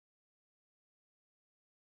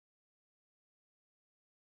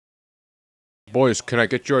Boys, can I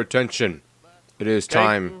get your attention? It is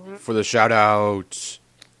time for the shout-outs.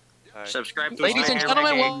 Subscribe to Ladies and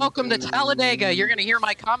gentlemen, welcome to Talladega. You're going to hear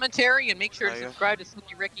my commentary, and make sure to subscribe to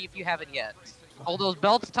Sneaky Ricky if you haven't yet. Hold those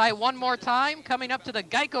belts tight one more time. Coming up to the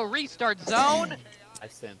Geico restart zone. I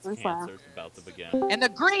sense cancer's about to begin. And the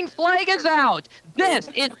green flag is out. This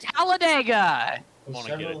is Talladega. I want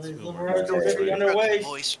to get it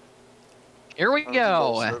to him. Here we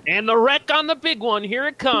go. And the wreck on the big one. Here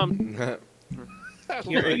it comes.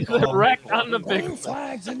 The wreck on the big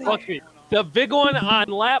one. Okay. The big one on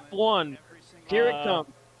lap 1. Here it comes.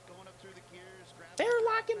 They're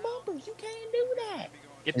locking bumpers. You can't do that.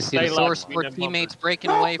 You see the Source Sport teammates breaking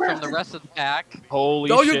away from the rest of the pack. Holy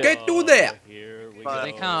No, shit. you can't do that. Here we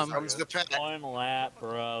They go. come. One lap,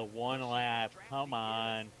 bro. One lap. Come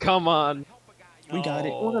on. Come on. We got it.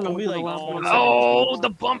 No. We like, Oh, the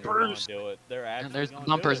bumpers. Do it. They're actually And there's gonna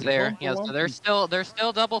bumpers do it. there. Yeah, so they're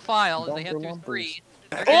still double file as they head through 3.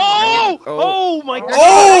 Oh! Oh my god!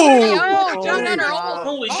 Oh! Oh, John Hunter almost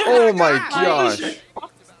Holy shit! Oh my gosh!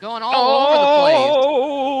 going all over the place.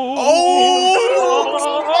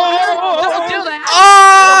 Don't do that.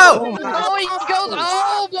 Oh! Oh, he goes.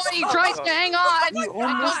 Oh boy, he tries to hang on.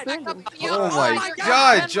 Oh my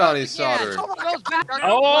God, Johnny Sauter!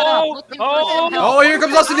 Oh, here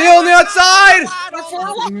comes Austin Hill on the outside!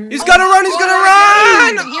 He's gonna run! He's gonna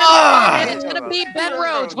run! Ah! And it's gonna be Ben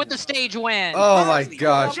Rhodes with the stage win. Oh my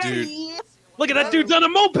gosh, dude! Look at that dude's on a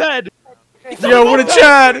moped! Yo, what a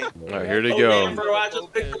Chad! Alright, here they go. Damn, bro, I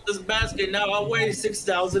just picked up this basket. Now I weigh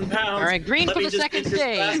 6,000 pounds. All right, green Let for me the just second get this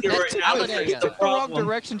stage. basket That's right now. Talladega. It's the the wrong problem.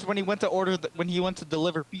 directions when he went to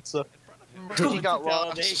deliver pizza. He got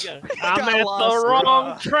lost. I'm at the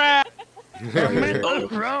wrong track! Oh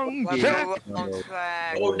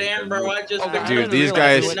damn, bro! I just picked Dude, up these this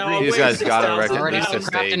guys, basket. Now I these weigh guys gotta wreck 6,000 at Already least the pounds.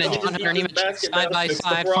 Crafton and stage. John Hunter Nemechek side by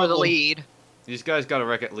side for the lead. These guys gotta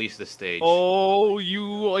wreck at least the stage. Oh,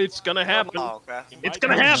 it's gonna happen. It's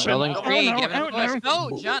gonna happen. Sheldon Creed no, giving no, a push. no.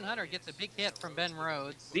 Oh, John Hunter gets a big hit from Ben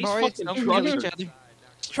Rhodes. These Boys, fucking don't trucks, kill each other.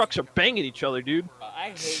 trucks are banging each other, dude. I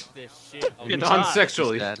hate this shit.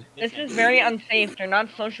 Non-sexually. This is very unsafe. They're not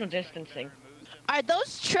social distancing. Are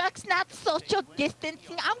those trucks not social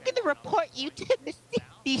distancing? I'm gonna report you to the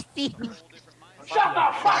CDC.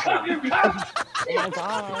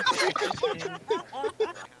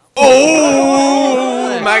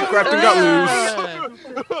 Oh! Matt Crafton got loose.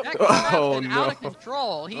 Oh, Out no. of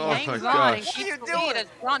control. He Oh, my hangs on and gosh. keeps the lead as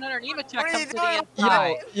John Hunter Nemechek comes to the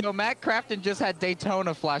inside. Matt Crafton just had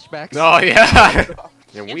Daytona flashbacks. Oh yeah.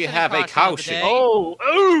 And we Incident have a caution cow of the shit. day. Oh,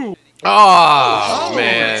 ooh! Oh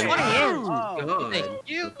man. 20 in. It's a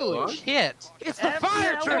huge hit. It's the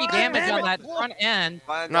fire truck. Damage on that front end.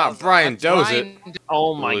 Not Brian Doze it. Brian-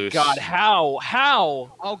 Oh my Loose. god, how?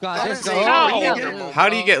 Oh god, this Oh, is How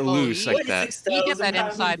do you get loose like that? He hit that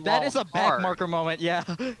inside that wall is a hard. backmarker moment, yeah.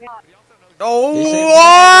 Oh!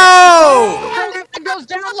 It goes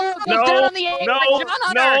down low. Goes No, down on the apron. no, John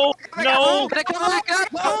Hunter. no. Gonna come back up.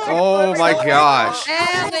 Oh my gosh.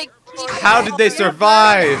 And they How did they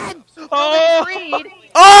survive? Oh! Creed.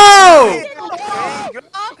 Oh!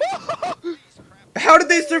 How did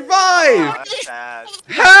they survive?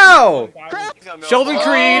 How? Sheldon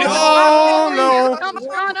Creed. Oh no. Comes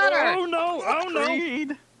John Hunter. Oh no, oh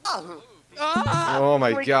no. Oh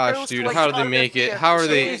my gosh, dude. How did they make it? How are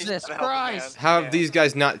they? Jesus Christ. How have these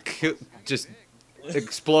guys not just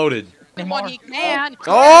exploded? When he can.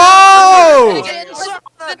 Oh!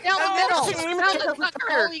 Down the middle. Down the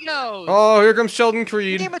sucker. He goes. Oh, here comes Sheldon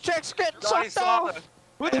Creed. Nemechek's getting sucked off.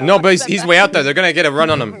 No, but he's way out there. They're gonna get a run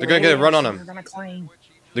on him. They're gonna get a run on him.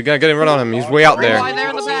 They're gonna get a run on him. He's way out Why there. there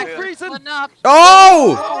in the back. Pulling up.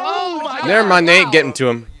 Oh! Oh my Never mind, they ain't wow. getting to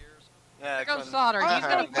him. There goes Sauter. He's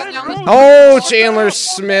gonna put down the Oh, Chandler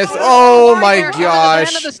Smith. Oh my End of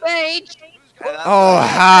gosh. the stage. Oh,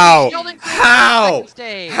 how? How?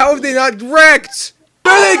 How have they not wrecked?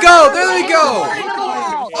 There they go! There they go!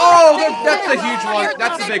 Oh, that's the huge one.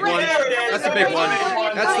 That's the big one. That's the big one.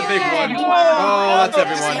 That's the big one. Oh, that's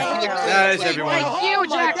everyone. That is everyone.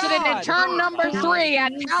 Huge accident in turn number 3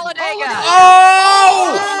 at Talladega.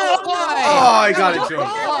 Oh! Oh, I got it to him.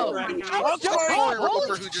 Oh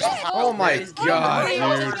Oh my god,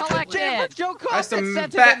 dude. Collected. That's a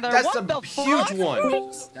huge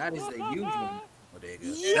one. That is a huge one.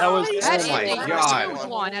 That was. That is Oh my a God. huge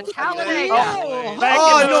one at Talladega.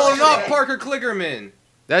 Oh no, not Parker Kligerman.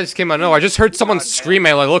 That just came out of nowhere. I just heard someone scream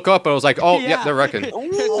and I look up and I was like, oh, yep, they're wrecking.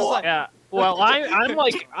 Yeah. Well,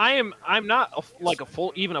 I'm not like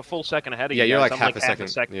even a full second ahead of Yeah, you. you're guys. like I'm half a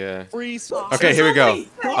second. Yeah. Okay, Okay, here we go.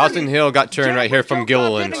 Austin Hill got turned right here from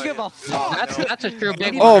Gilliland. That's a true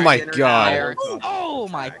big one. Oh my right god. there. Oh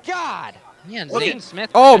my god. Man, Zane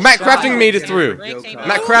Smith. Oh, just Matt shot Crafton made it through.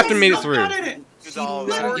 Matt Crafton made it through.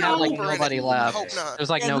 Yeah, like nobody left. There's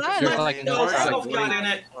like no.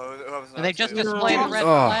 And they just displayed the red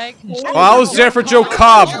flag. Oh, that was Jennifer Joe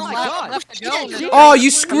Cobb. Oh,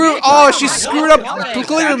 you screwed. Oh, she screwed up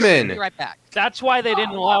Kligerman. Right back. That's why they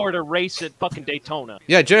didn't allow her to race at fucking Daytona.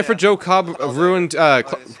 Yeah, Jennifer Joe Cobb ruined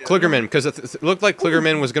Kligerman because it looked like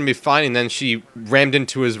Kligerman was going to be fine, and then she rammed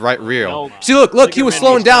into his right rear. No. See, look, he was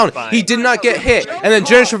slowing down. He did not get hit, and then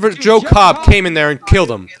Jennifer Joe Cobb came in there and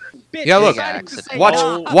killed him. Yeah, look,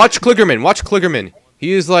 watch Kligerman. Watch Kligerman.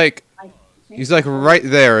 He's like right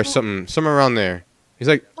there or something, somewhere around there. He's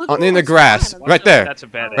like in the grass, right there, That's a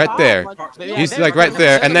bad right there. He's like right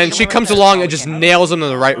there, and then she comes along and just nails him in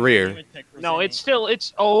the right rear. No, it's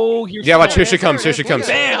oh, here's Yeah, watch, here she comes, here she comes.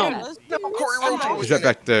 Bam! He's right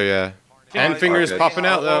back there, yeah. Endfinger's popping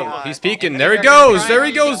out though. He's peeking. There he goes,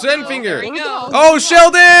 Endfinger. Oh,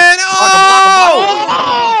 Sheldon! Oh!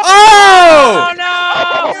 Oh!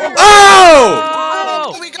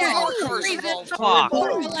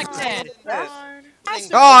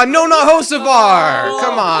 Oh, no, not Hocevar!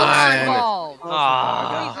 Come on!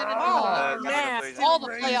 All the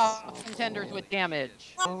playoff contenders with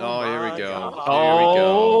damage. Oh, here we go.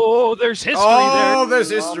 Oh, there's history there. Oh, there's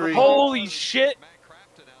history. Holy shit!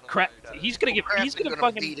 Crap! He's gonna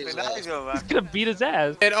beat his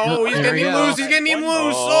ass. And oh, he's getting him loose. He's getting him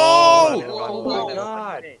loose. Oh! Oh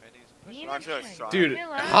God. Dude,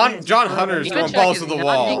 John Hunter's throwing balls to the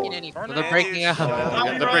wall. They're breaking up.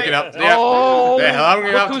 Yeah, they're breaking up. Yeah. Oh!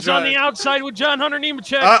 Look Who's on the outside with John Hunter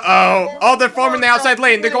Nemechek? Uh-oh. Oh, they're forming the outside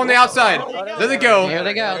lane. They're going the outside. There they go. Here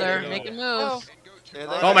they go. They're making moves.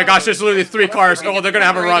 Oh my gosh, there's literally 3 cars. Oh, they're gonna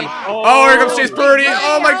have a run. Oh, here comes Chase Purdy.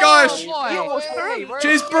 Oh my gosh.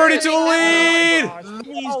 Chase Purdy to the lead.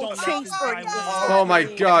 Oh my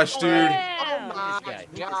gosh, dude.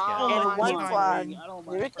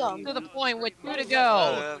 To the point with 2 to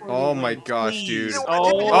go. Oh my gosh, dude.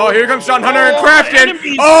 Oh, here comes John Hunter and Crafton.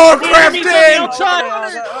 Oh, Crafton.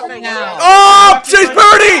 Oh, Chase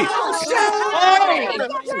Purdy.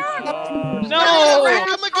 No!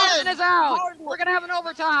 Crafton is out. We're gonna have an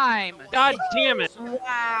overtime. God damn it!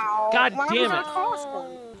 God damn it!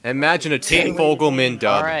 Imagine a Tate Fogelman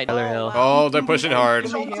dub. All right. Oh, they're pushing hard.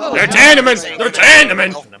 They're tandeming. They're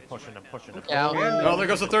tandeming. Yeah. Oh, there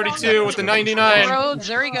goes the 32 with the 99. Rhodes,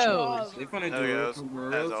 there he goes.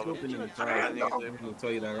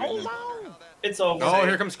 It's over. Oh,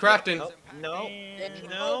 here comes Crafton. No.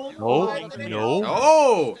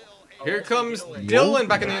 Oh, here comes Dylan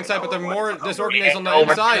back on the inside, but they're more disorganized on the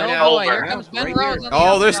inside now. Oh, here comes Ben Rhodes on the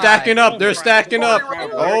Oh, they're outside. stacking up. They're stacking up.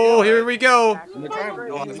 Oh, here we go. Bring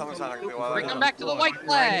them back to the white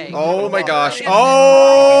flag. Oh my gosh. Oh!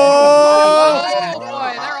 Oh,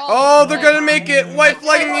 boy, they're all Oh, they're gonna make it. White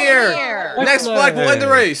flag in the air. Next flag will end the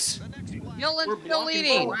race. Dylan's still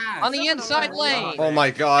leading on the inside lane. Oh my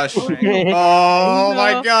gosh. Oh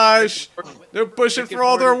my gosh. They're pushing for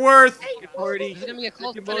all they're worth. He's gonna be a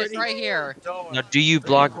close finish right here. Now, do you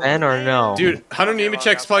block Ben or no? Dude, Hunter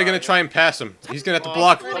Nemechek's probably gonna try and pass him. He's gonna have to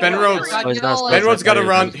block Ben Rhodes. Oh, he's not Ben Rhodes gotta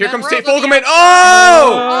run. Here comes Tate Rhodes on Fogelman. the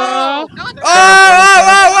Oh!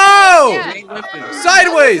 Oh!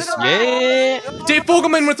 Sideways. Yeah. Tate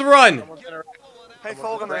Fogelman with the run. Hey,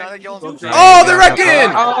 Fogelman, I think you'll do Oh, they're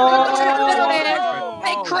wrecking.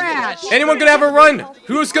 They crash. Anyone gonna have a run?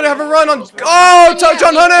 Who's gonna have a run on? Oh, John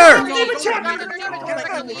Hunter.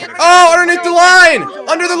 Oh, underneath the line.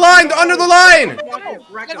 Under the line. Under the line.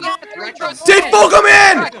 Tate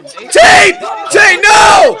Fogelman. Tate.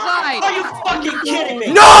 No. Are you fucking kidding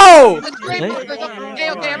me? No.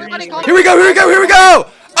 Okay, everybody calm Here we go.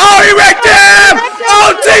 Oh, he wrecked him.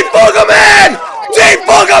 Oh, Tate Fogelman.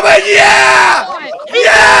 Yeah.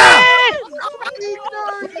 Yeah.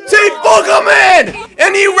 Tate Fogelman.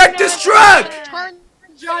 And he wrecked his truck.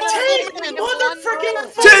 Tate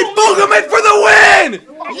Fogelman for the win.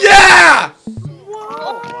 Yeah.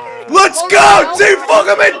 Let's go, Tate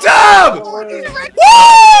Fogelman dub.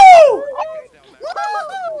 Woo.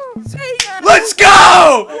 Let's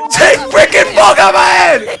go! Tate freaking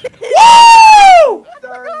Fogelman! Woo!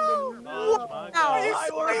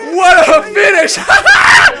 What a finish!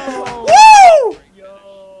 Woo!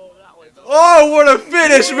 Oh, what a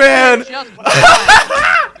finish, man!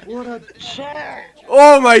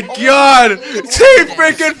 Oh my God! Tate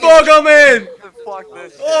freaking Fogelman!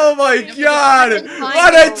 Oh my God!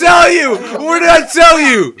 What did I tell you? What did I tell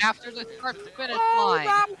you? after the start to finish line.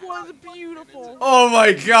 Oh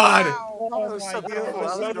my God! That was so beautiful.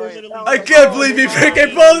 That was great. I can't believe he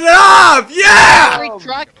freaking pulled it off! Yeah! Every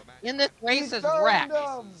truck in this race is wrecked.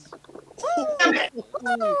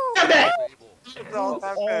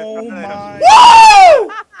 Woo!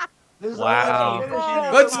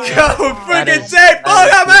 Wow. Let's go, That freaking is- St.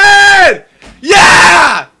 that Boogerman!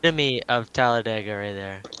 Yeah! Enemy of Talladega right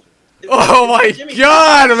there. Oh my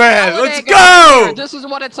god, man! Let's Talladega, go! This is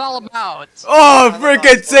what it's all about. Oh,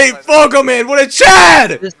 freaking St. Fogelman! What a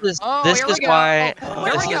Chad! This is Oh, this here we is go. why Oh,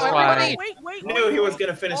 here this we is go, why everybody. Knew he was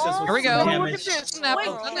gonna finish this with Here we go. damage. Something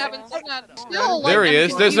happened. Still, There he like,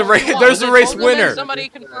 is. There's the confused. there's the Was it race Fogelman? winner. Somebody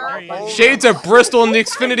confirm. Shades of Bristol in the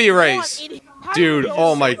Xfinity race. Dude,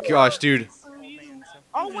 oh my gosh, dude.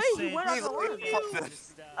 Oh wait, he went on the run.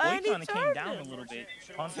 And he turned him.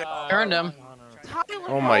 Turned him.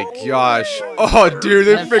 Oh my gosh. Oh, dude,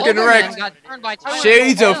 they're And freaking Fogelman wrecked. got turned by Tyler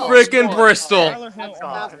Shades of Hill. freaking Bristol.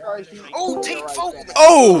 Oh, Tate Fogel.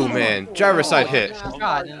 Oh, man. Driver side hit.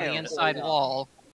 God, in the inside wall.